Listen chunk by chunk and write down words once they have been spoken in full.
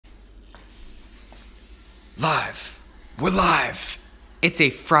Live. We're live. It's a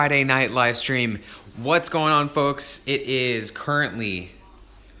Friday night live stream. What's going on, folks? It is currently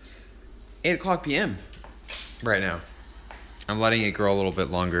 8 o'clock p.m. right now. I'm letting it grow a little bit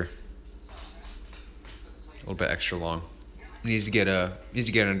longer. A little bit extra long. It needs to get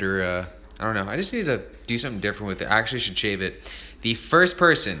under I don't know. I just need to do something different with it. I actually should shave it. The first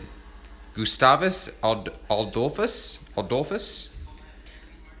person, Gustavus Adolfo?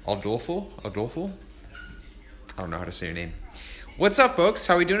 I don't know how to say your name. What's up, folks?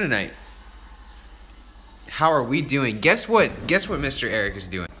 How are we doing tonight? How are we doing? Guess what Mr. Erik is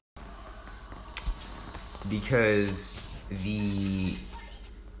doing? Because the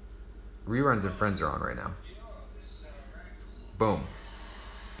reruns of Friends are on right now. Boom.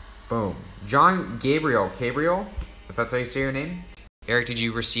 Boom. John Gabriel, if that's how you say your name. Erik, did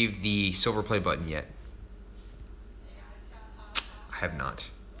you receive the silver play button yet? I have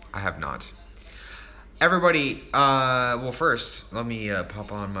not. Everybody, well, first, let me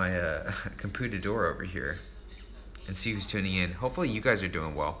pop on my computador over here and see who's tuning in. Hopefully you guys are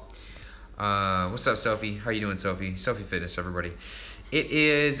doing well. What's up, Sophie? How are you doing, Sophie? Sophie Fitness, everybody. It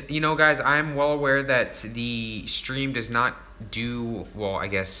is, you know, guys, I'm well aware that the stream does not do, well, I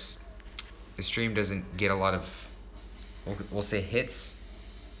guess the stream doesn't get a lot of, we'll say hits.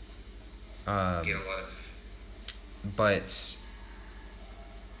 But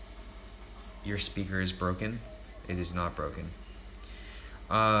your speaker is broken. It is not broken.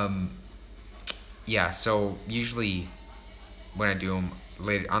 Yeah, so usually when I do them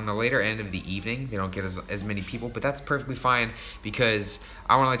on the later end of the evening, they don't get as many people, but that's perfectly fine because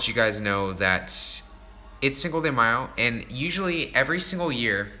I want to let you guys know that it's Cinco de Mayo, and usually every single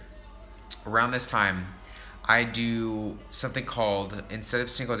year around this time, I do something called, instead of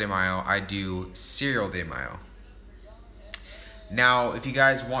Cinco de Mayo, I do Cereal de Mayo. Now, if you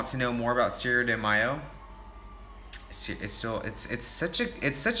guys want to know more about Cereal de Mayo, it's such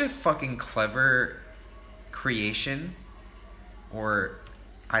a fucking clever creation. Or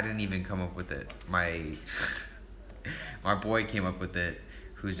I didn't even come up with it. My boy came up with it,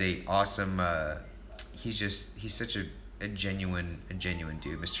 who's a awesome he's such a genuine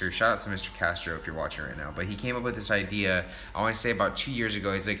dude. Shout out to Mr. Castro if you're watching right now. But he came up with this idea, I want to say about 2 years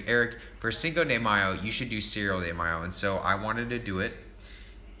ago. He's like, Erik, for Cinco de Mayo, you should do Cereal de Mayo. And so I wanted to do it.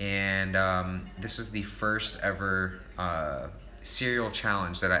 And this was the first ever cereal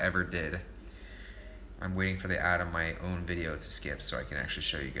challenge that I ever did. I'm waiting for the ad on my own video to skip so I can actually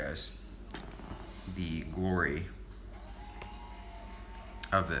show you guys the glory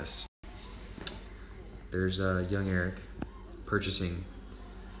of this. There's young Erik purchasing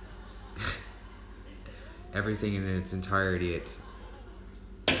everything in its entirety at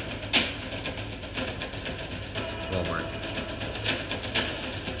Walmart.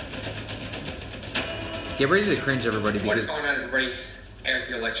 Get ready to cringe, everybody, because... What is going on, everybody?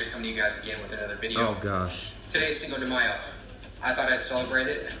 ErikTheElectric coming to you guys again with another video. Oh, gosh. Today's Cinco de Mayo. I thought I'd celebrate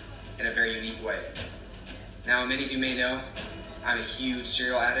it in a very unique way. Now, many of you may know, I'm a huge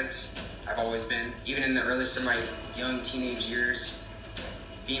cereal addict. I've always been. Even in the earliest of my young teenage years,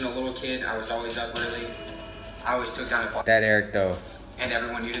 being a little kid, I was always up early. I always took down a box. That Erik, though. And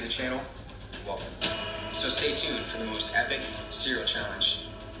everyone new to the channel, welcome. So stay tuned for the most epic cereal challenge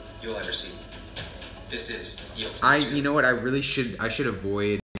you'll ever see. This is the ultimate you know what, I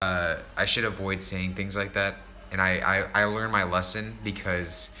should avoid saying things like that. And I learned my lesson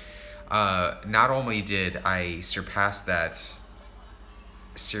because not only did I surpass that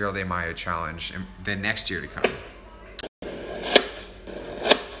Cereal de Mayo challenge the next year to come.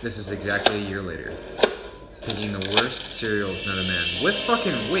 This is exactly a year later. Picking the worst cereals known to man. With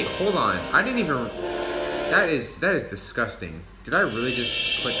fucking, wait, hold on. I didn't even, that is disgusting. Did I really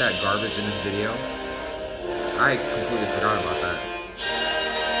just put that garbage in this video? I completely forgot about that.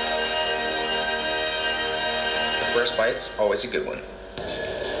 The first bite's always a good one.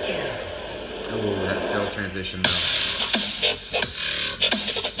 Oh, that failed transition though.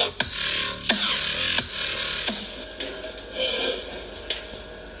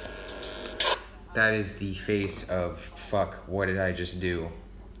 That is the face of, fuck, what did I just do?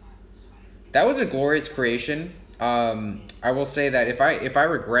 That was a glorious creation. I will say that if I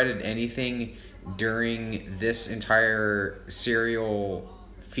regretted anything during this entire cereal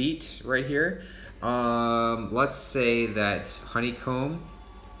feat right here, let's say that honeycomb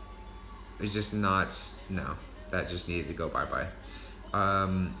is just not, no, that just needed to go bye-bye.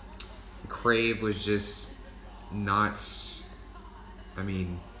 Crave was just not, I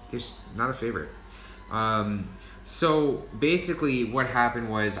mean, just not a favorite. So basically what happened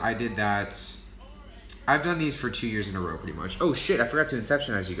was I did that. I've done these for 2 years in a row pretty much. Oh shit, I forgot to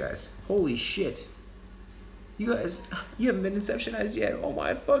inceptionize you guys. Holy shit. You guys, you haven't been inceptionized yet. Oh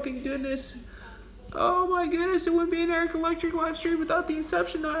my fucking goodness. Oh my goodness, it wouldn't be an ErikTheElectric live stream without the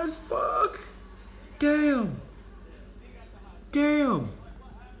inceptionized. Fuck. Damn. Damn.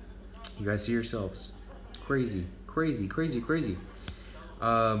 You guys see yourselves. Crazy, crazy, crazy, crazy.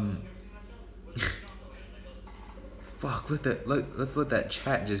 Fuck, let's let that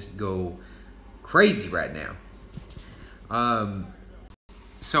chat just go crazy right now.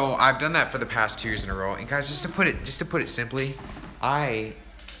 So I've done that for the past 2 years in a row, and guys, just to put it simply, I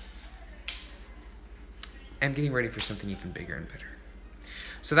am getting ready for something even bigger and better.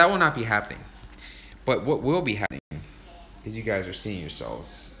 So that will not be happening. But what will be happening is you guys are seeing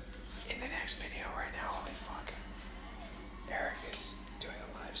yourselves in the next video right now. Holy fuck. Erik is doing a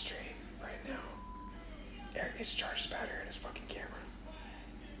live stream right now. Erik needs to charge his battery in his fucking camera.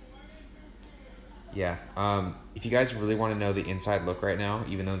 Yeah, if you guys really want to know the inside look right now,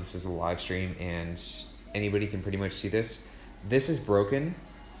 even though this is a live stream and anybody can pretty much see this is broken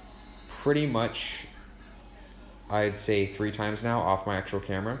pretty much, I'd say 3 times now off my actual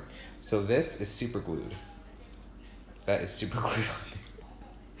camera. So this is super glued. That is super glued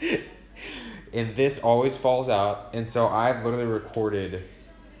on. And this always falls out. And so I've literally recorded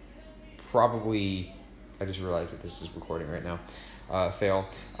probably, I just realized that this is recording right now. Fail.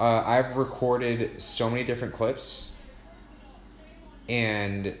 I've recorded so many different clips,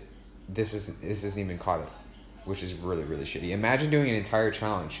 and this isn't even caught it, which is really, really shitty. Imagine doing an entire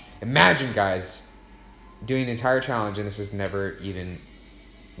challenge. Imagine, guys, doing an entire challenge and this is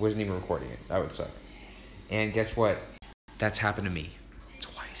wasn't even recording it. That would suck. And guess what? That's happened to me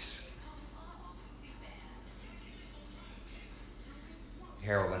twice.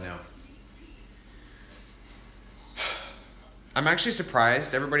 Harold, I know. I'm actually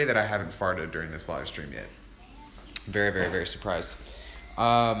surprised, everybody, that I haven't farted during this live stream yet. Very, very, very surprised.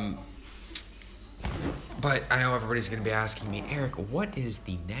 But I know everybody's going to be asking me, Erik, what is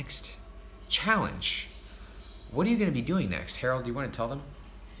the next challenge? What are you going to be doing next? Harold, do you want to tell them?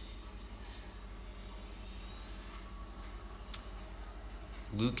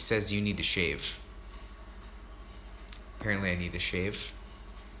 Luke says you need to shave. Apparently I need to shave.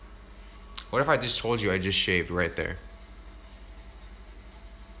 What if I just told you I just shaved right there?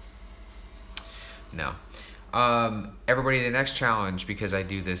 No. Everybody, the next challenge, because I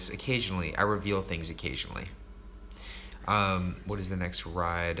do this occasionally, I reveal things occasionally. What is the next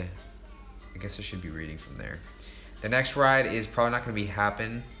ride? I guess I should be reading from there. The next ride is probably not going to be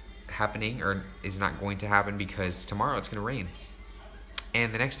happening, or is not going to happen, because tomorrow it's going to rain.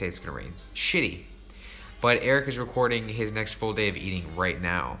 And the next day it's going to rain. Shitty. But Erik is recording his next full day of eating right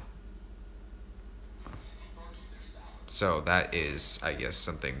now. So that is, I guess,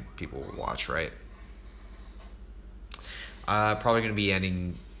 something people will watch, right? Probably going to be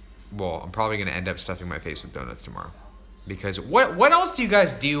ending... Well, I'm probably going to end up stuffing my face with donuts tomorrow. Because what else do you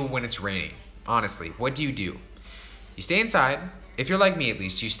guys do when it's raining? Honestly, what do? You stay inside. If you're like me, at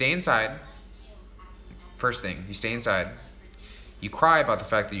least, you stay inside. First thing, you stay inside. You cry about the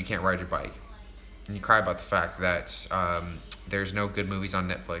fact that you can't ride your bike. And you cry about the fact that there's no good movies on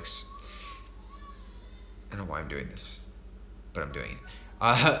Netflix. I don't know why I'm doing this, but I'm doing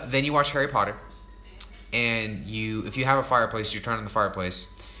it. Then you watch Harry Potter. And if you have a fireplace, you turn on the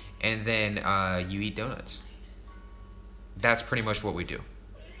fireplace. And then you eat donuts. That's pretty much what we do.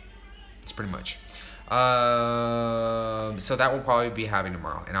 It's pretty much. So that will probably be happening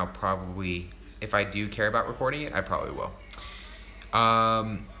tomorrow. And I'll probably, if I do care about recording it, I probably will.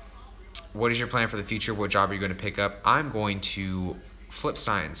 What is your plan for the future? What job are you going to pick up? I'm going to flip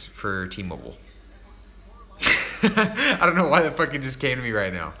signs for T-Mobile. I don't know why that fucking just came to me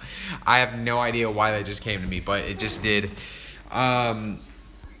right now. I have no idea why that just came to me, but it just did.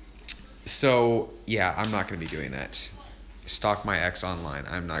 So, yeah, I'm not going to be doing that. Stalk my ex online.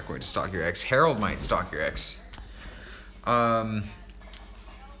 I'm not going to stalk your ex. Harold might stalk your ex.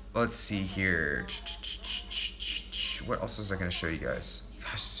 Let's see here. What else was I going to show you guys?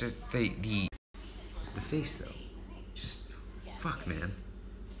 Gosh, the face, though. Just, fuck, man.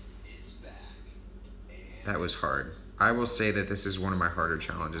 That was hard. I will say that this is one of my harder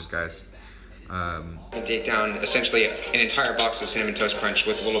challenges, guys. Take down essentially an entire box of Cinnamon Toast Crunch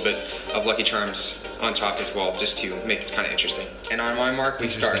with a little bit of Lucky Charms on top as well, just to make this kind of interesting. And on my mark, we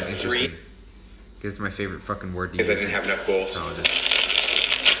start 3. Because it's my favorite fucking word to use. Because I didn't have enough goals.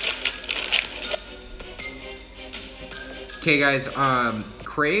 Okay, guys,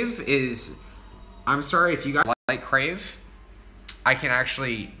 Crave is... I'm sorry if you guys like Crave. I can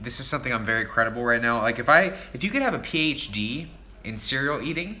actually... This is something I'm very credible right now. Like, if you could have a PhD in cereal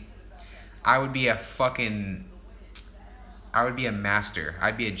eating, I would be a fucking... I would be a master.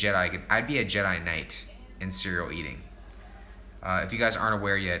 I'd be a Jedi. I'd be a Jedi Knight in cereal eating. If you guys aren't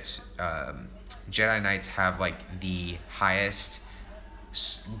aware yet, Jedi Knights have like the highest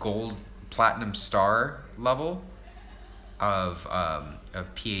gold platinum star level of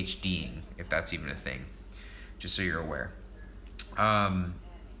PhDing, if that's even a thing, just so you're aware.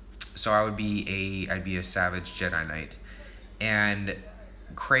 So I'd be a savage Jedi Knight, and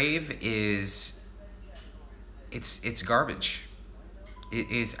Crave is it's garbage. It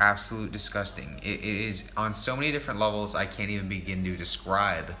is absolute disgusting. It is on so many different levels I can't even begin to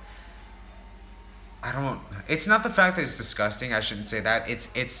describe. It's not the fact that it's disgusting, I shouldn't say that.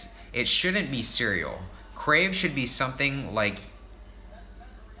 It shouldn't be cereal. Crave should be something like,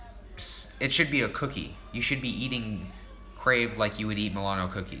 it should be a cookie. You should be eating Crave like you would eat Milano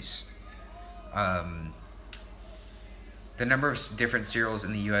cookies. The number of different cereals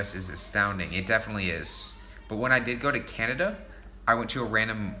in the US is astounding. It definitely is. But when I did go to Canada, I went to a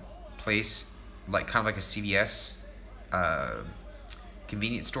random place, like kind of like a CVS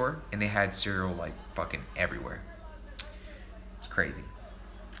convenience store, and they had cereal like fucking everywhere. It's crazy.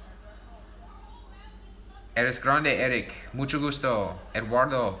 Eres grande, Erik. Mucho gusto,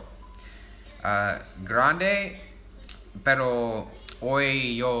 Eduardo. Grande, pero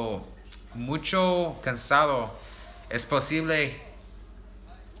hoy yo mucho cansado. Es posible.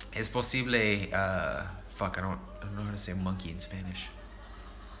 Fuck, I don't know how to say monkey in Spanish.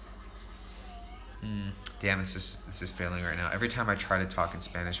 Damn, this is failing right now. Every time I try to talk in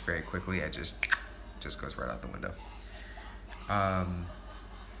Spanish very quickly, it just goes right out the window.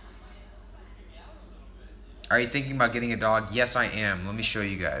 Are you thinking about getting a dog? Yes, I am. Let me show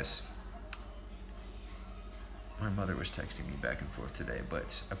you guys. My mother was texting me back and forth today,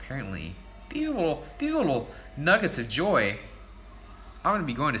 but apparently these little nuggets of joy, I'm gonna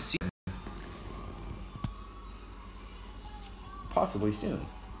be going to see them possibly soon,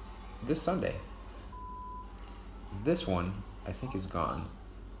 this Sunday. This one I think is gone,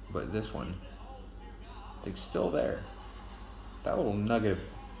 but this one I think still there. That little nugget of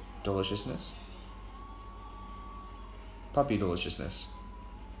deliciousness, puppy deliciousness.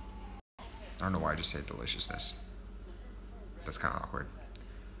 I don't know why I just said deliciousness. That's kind of awkward.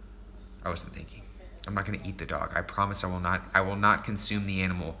 I wasn't thinking. I'm not gonna eat the dog. I promise I will not consume the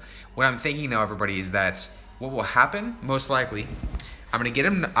animal. What I'm thinking though, everybody, is that what will happen, most likely, I'm gonna get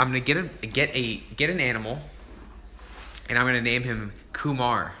an animal, and I'm gonna name him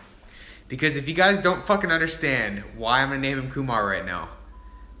Kumar. Because if you guys don't fucking understand why I'm gonna name him Kumar right now,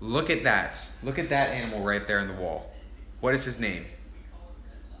 look at that. Look at that animal right there in the wall. What is his name?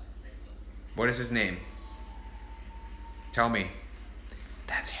 What is his name? Tell me.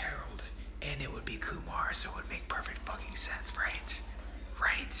 That's Harold, and it would be Kumar, so it would make perfect fucking sense, right?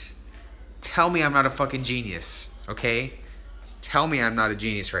 Right? Tell me I'm not a fucking genius, okay? Tell me I'm not a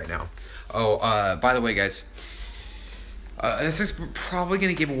genius right now. Oh, by the way, guys, this is probably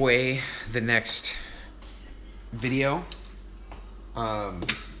gonna give away the next video,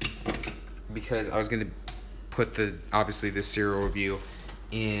 because I was gonna put obviously the cereal review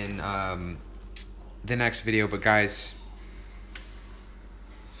in the next video, but guys,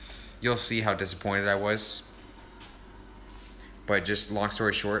 you'll see how disappointed I was. But just long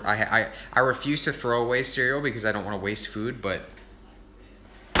story short, I refuse to throw away cereal because I don't want to waste food, but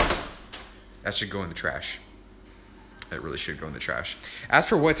that should go in the trash. It really should go in the trash. As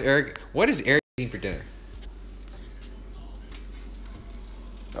for what is Erik eating for dinner?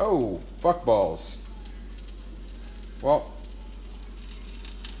 Oh, fuck balls. Well,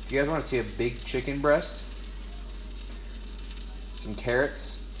 if you guys want to see a big chicken breast, some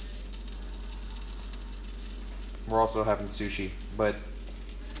carrots. We're also having sushi, but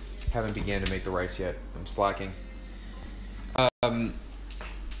haven't began to make the rice yet. I'm slacking.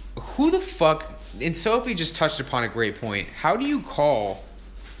 Who the fuck? And Sophie just touched upon a great point. How do you call,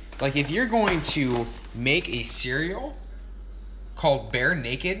 like, if you're going to make a cereal called Bare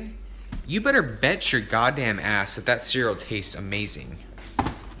Naked, you better bet your goddamn ass that cereal tastes amazing.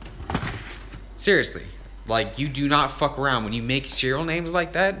 Seriously, like, you do not fuck around when you make cereal names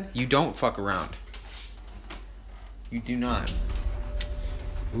like that. You don't fuck around. You do not.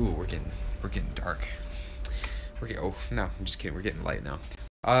 Ooh, we're getting dark. Oh no, I'm just kidding. We're getting light now.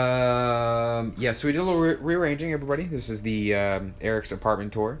 Yeah, so we did a little rearranging, everybody. This is the Erik's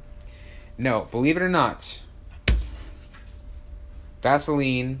apartment tour. No, believe it or not,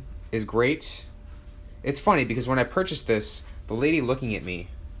 Vaseline is great. It's funny because when I purchased this, the lady looking at me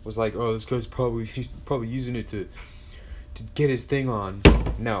was like, "Oh, this guy's probably using it to get his thing on."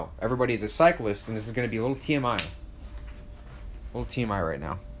 No, everybody is a cyclist, and this is going to be a little TMI. A little TMI right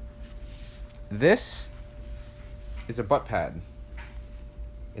now. This is a butt pad.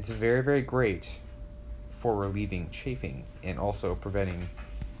 It's very, very great for relieving chafing and also preventing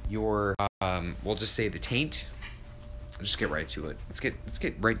your, we'll just say the taint. Let's just get right to it. Let's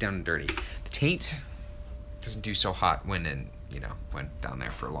get right down and dirty. The taint doesn't do so hot when when down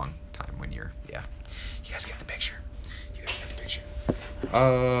there for a long time when you're, yeah. You guys get the picture. You guys get the picture.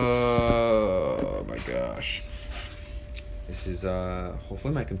 Oh my gosh. This is,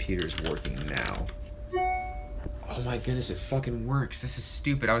 hopefully my computer is working now. Oh my goodness, it fucking works. This is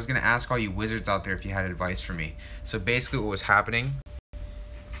stupid. I was gonna ask all you wizards out there if you had advice for me. So basically what was happening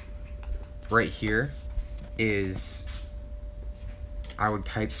right here is I would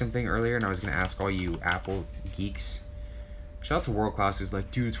type something earlier and I was gonna ask all you Apple geeks. Shout out to World Class who's like,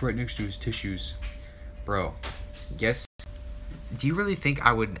 dude, it's right next to his tissues. Bro, guess, do you really think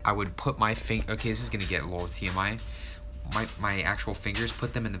I would put my finger, okay, this is gonna get a little TMI. My actual fingers,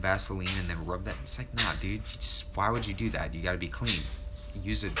 put them in the Vaseline and then rub that. It's like, nah, dude, why would you do that? You gotta be clean.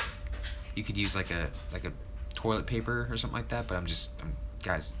 You could use like a toilet paper or something like that, but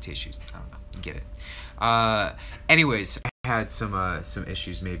guys, tissues, I don't know, you get it. Anyways, I had some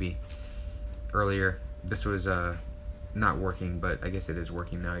issues maybe earlier. This was not working, but I guess it is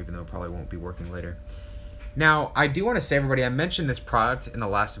working now, even though it probably won't be working later. Now, I do want to say, everybody, I mentioned this product in the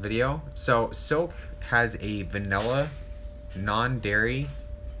last video. So Silk has a vanilla non-dairy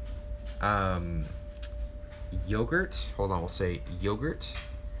yogurt. Hold on, we'll say yogurt.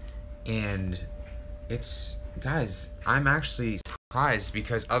 And it's, guys, I'm actually surprised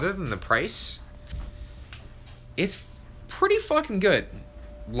because other than the price, it's pretty fucking good.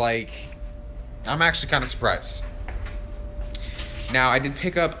 Like, I'm actually kind of surprised. Now, I did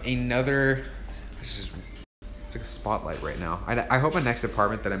pick up another, it's like a spotlight right now. I hope my next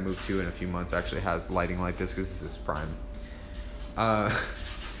apartment that I move to in a few months actually has lighting like this because this is prime.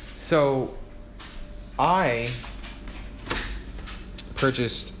 So I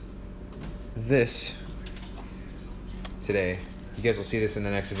purchased this today. You guys will see this in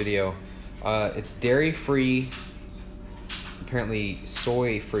the next video. It's dairy free, apparently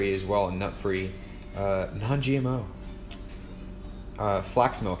soy free as well, and nut free, non-GMO.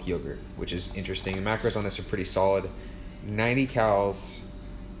 Flax milk yogurt, which is interesting. The macros on this are pretty solid. 90 calories,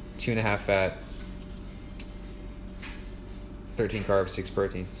 2.5 fat, 13 carbs, 6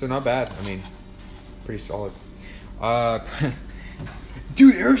 protein. So not bad. I mean, pretty solid.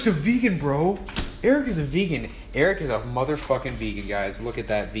 Dude, Erik's a vegan, bro. Erik is a vegan. Erik is a motherfucking vegan, guys. Look at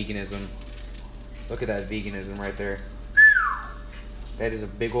that veganism. Look at that veganism right there. That is a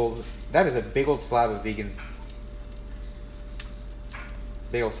big old slab of vegan.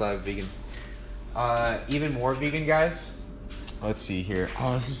 Big old slab of vegan. Even more vegan, guys. Let's see here.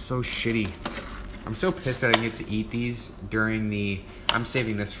 Oh, this is so shitty. I'm so pissed that I get to eat these during the... I'm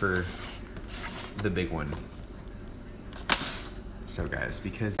saving this for the big one. So, guys,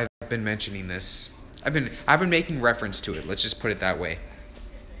 because I've been mentioning this, I've been making reference to it. Let's just put it that way.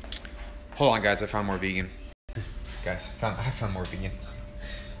 Hold on, guys. I found more vegan. Guys, I found more vegan.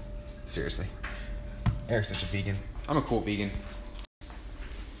 Seriously. Erik's such a vegan. I'm a cool vegan.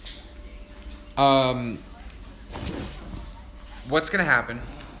 What's gonna happen?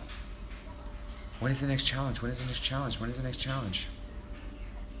 When is the next challenge? When is the next challenge? When is the next challenge?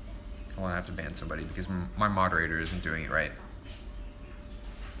 Hold on, I have to ban somebody because my moderator isn't doing it right.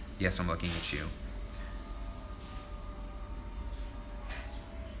 Yes, I'm looking at you.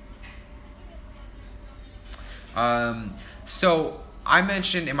 So I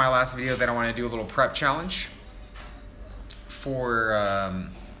mentioned in my last video that I want to do a little prep challenge for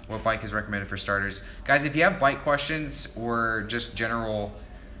what bike is recommended for starters. Guys, if you have bike questions or just general,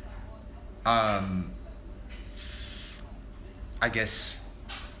 I guess,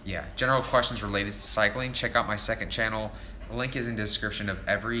 yeah, general questions related to cycling, check out my second channel. The link is in the description of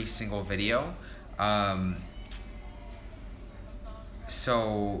every single video.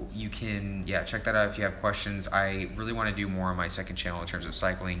 So you can, yeah, check that out if you have questions. I really want to do more on my second channel in terms of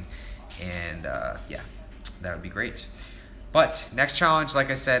cycling, and yeah, that would be great. But next challenge,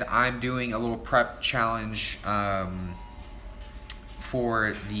 like I said, I'm doing a little prep challenge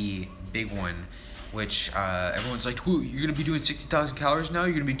for the big one, which everyone's like, you're going to be doing 60,000 calories now?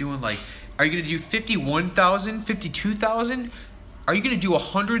 You're going to be doing like, are you going to do 51,000, 52,000? Are you going to do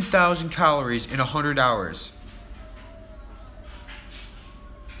 100,000 calories in 100 hours?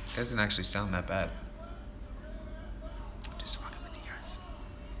 Doesn't actually sound that bad. Just fucking with you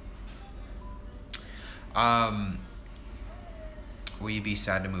guys. Will you be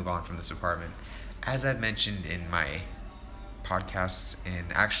sad to move on from this apartment? As I've mentioned in my podcasts and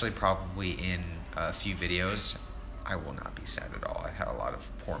actually probably in a few videos, I will not be sad at all. I had a lot of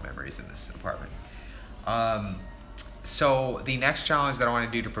poor memories in this apartment. So the next challenge that I want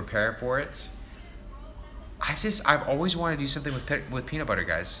to do to prepare for it I've always wanted to do something with peanut butter,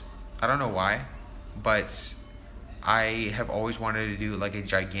 guys. I don't know why, but I have always wanted to do like a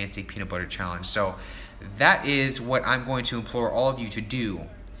gigantic peanut butter challenge. So that is what I'm going to implore all of you to do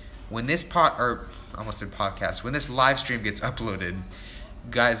when this podcast, when this live stream gets uploaded.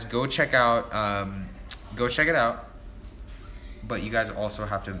 Guys, go check out, go check it out. But you guys also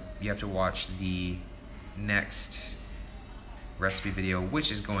have to watch the next recipe video,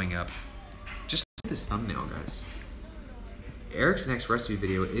 which is going up. Just look at this thumbnail, guys. Erik's next recipe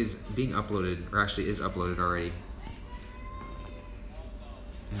video is being uploaded, or actually is uploaded already.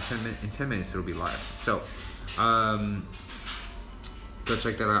 In 10 minutes it'll be live. So, go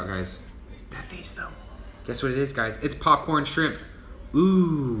check that out, guys. That face though. Guess what it is, guys? It's popcorn shrimp.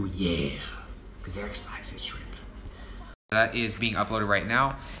 Ooh, yeah. Because Erik likes his shrimp. That is being uploaded right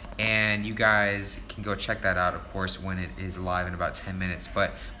now, and you guys can go check that out, of course, when it is live in about 10 minutes.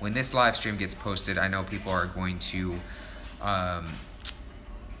 But when this live stream gets posted, I know people are going to,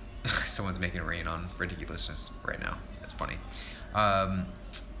 someone's making it rain on ridiculousness right now. That's funny.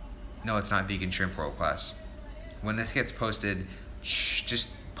 No, it's not vegan shrimp world class. When this gets posted,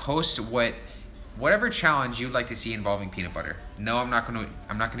 just post whatever challenge you'd like to see involving peanut butter. No, I'm not gonna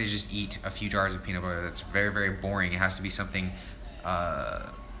just eat a few jars of peanut butter. That's very, very boring. It has to be something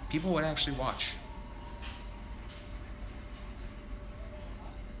people would actually watch.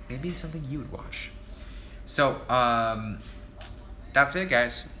 Maybe something you would watch. So that's it,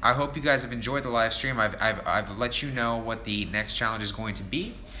 guys. I hope you guys have enjoyed the live stream. I've let you know what the next challenge is going to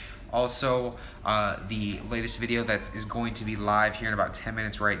be. Also, the latest video that is going to be live here in about 10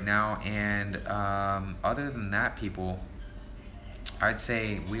 minutes right now. And other than that, people, I'd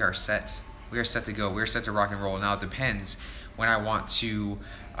say we are set. We are set to go. We are set to rock and roll. Now, it depends when I want to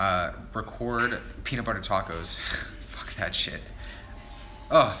record peanut butter tacos. Fuck that shit.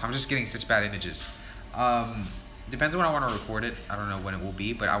 Oh, I'm just getting such bad images. Depends when I want to record it. I don't know when it will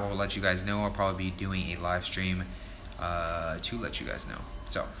be, but I will let you guys know. I'll probably be doing a live stream to let you guys know.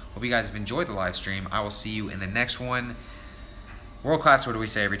 So, hope you guys have enjoyed the live stream. I will see you in the next one. World class, what do we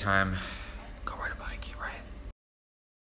say every time?